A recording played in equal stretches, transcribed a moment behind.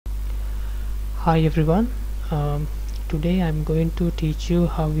Hi everyone. Today I'm going to teach you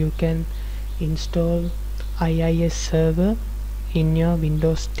how you can install IIS server in your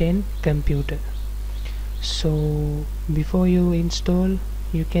Windows 10 computer. So before you install,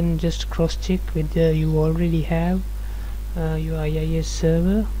 you can just cross check whether you already have your IIS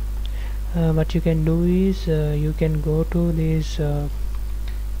server. What you can do is you can go to this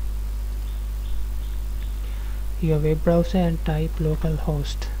your web browser and type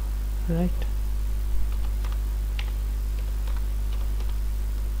localhost, right?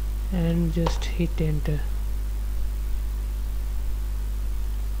 And just hit enter.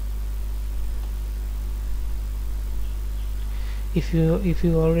 If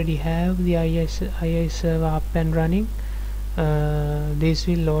you already have the IIS server up and running, this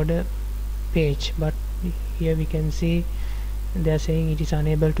will load a page, but here we can see they are saying it is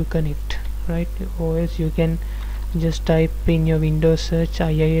unable to connect, right? Or else you can just type in your Windows search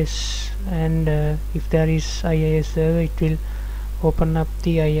IIS, and if there is IIS server, it will open up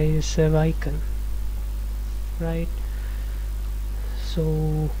the IIS server icon, right?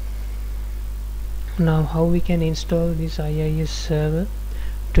 So now how we can install this IIS server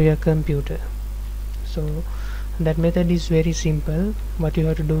to your computer? So that method is very simple. What you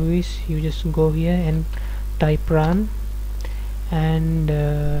have to do is you just go here and type run and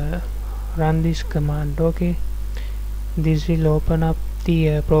run this command. Okay, this will open up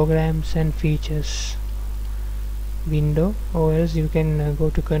the programs and features window, or else you can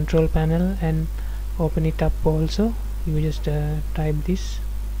go to control panel and open it up also. You just type this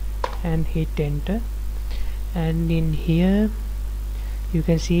and hit enter, and in here you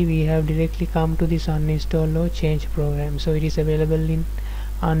can see we have directly come to this uninstall or change program. So it is available in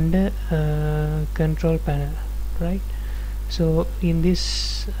under control panel, right? So in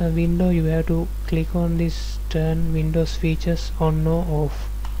this window you have to click on this turn Windows features on or off.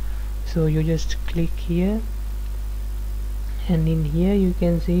 So you just click here, and in here you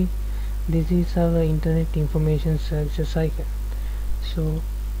can see this is our internet information services icon. So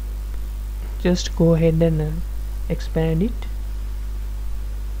just go ahead and expand it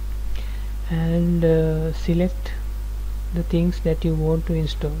and select the things that you want to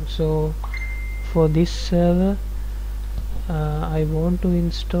install. So for this server I want to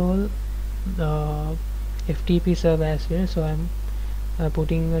install the FTP server as well, so I'm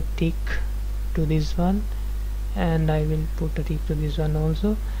putting a tick to this one, and I will put a tick to this one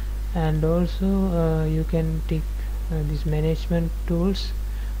also, and also you can tick this management tools.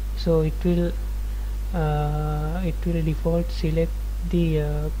 So it will default select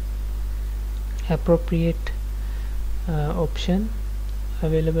the appropriate option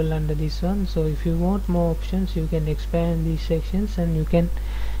available under this one. So if you want more options, you can expand these sections and you can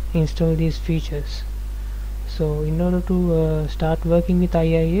install these features. So in order to start working with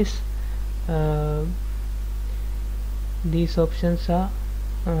IIS, these options are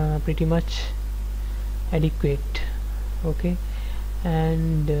pretty much adequate. Okay,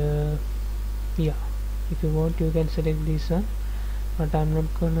 and yeah, if you want you can select this one, but I'm not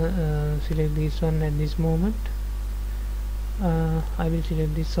gonna select this one at this moment. I will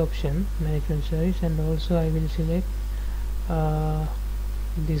select this option, management service, and also I will select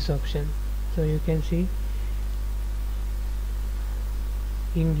this option. So you can see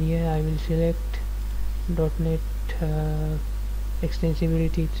in here I will select .NET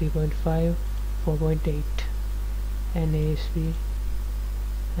extensibility 3.5, 4.8 and ASP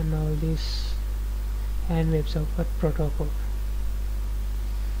and all this, and web socket protocol.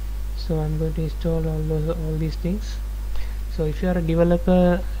 So I'm going to install all these things. So if you are a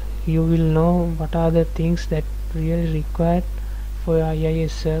developer, you will know what are the things that really required for your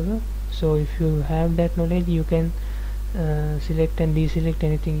IIS server. So if you have that knowledge, you can select and deselect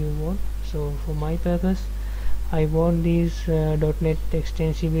anything you want. So for my purpose, I want these .NET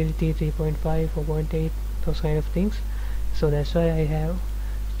extensibility 3.5, 4.8, those kind of things. So that's why I have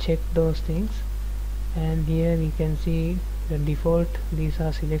checked those things, and here we can see the default, these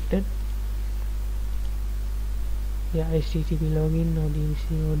are selected. Yeah, HTTP login,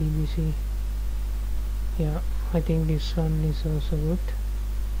 ODBC. Yeah, I think this one is also good.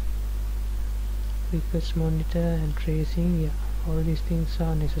 Request monitor and tracing. Yeah, all these things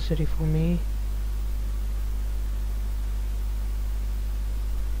are necessary for me.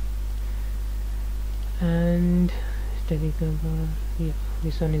 And static yeah,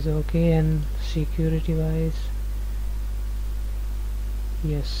 this one is okay. And security wise,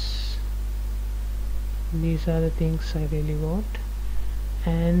 yes, these are the things I really want.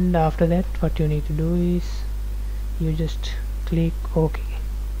 And after that, what you need to do is you just click OK.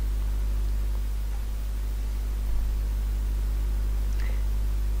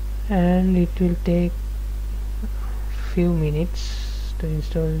 and it will take few minutes to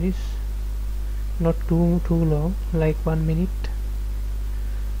install this, not too long, like 1 minute.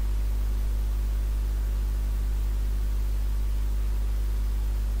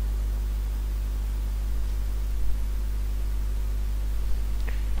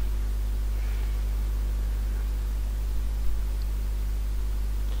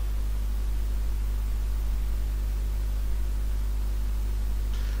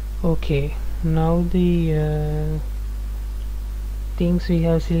 Okay, now the things we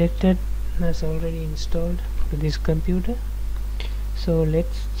have selected has already installed to this computer. So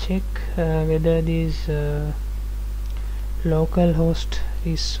let's check whether this local host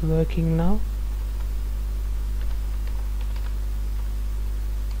is working now.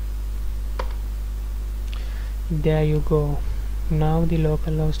 There you go, now the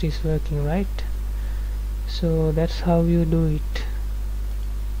local host is working, right? So that's how you do it.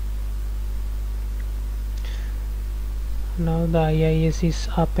 Now the IIS is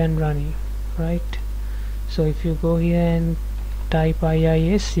up and running, right? So if you go here and type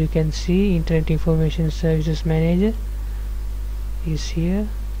IIS, you can see Internet Information Services Manager is here.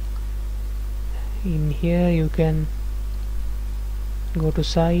 In here you can go to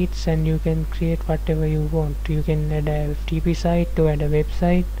sites and you can create whatever you want. You can add a FTP site to add a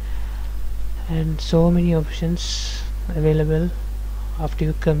website, and so many options available after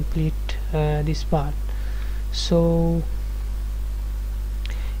you complete this part. So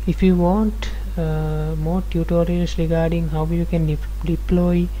if you want more tutorials regarding how you can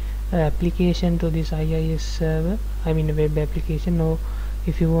deploy application to this IIS server, I mean a web application, or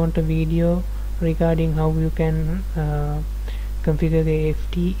if you want a video regarding how you can configure a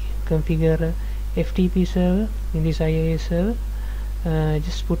FTP server in this IIS server,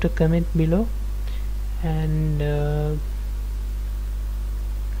 just put a comment below, and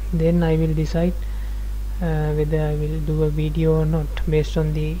then I will decide whether I will do a video or not based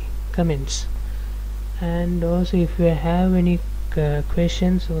on the comments. And also if you have any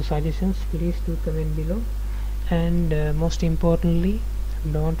questions or suggestions, please do comment below, and most importantly,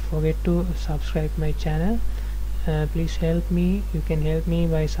 don't forget to subscribe my channel. Please help me, you can help me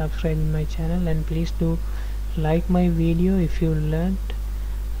by subscribing my channel, and please do like my video if you learned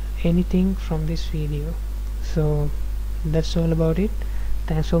anything from this video. So that's all about it.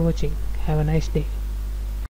 Thanks for watching. Have a nice day.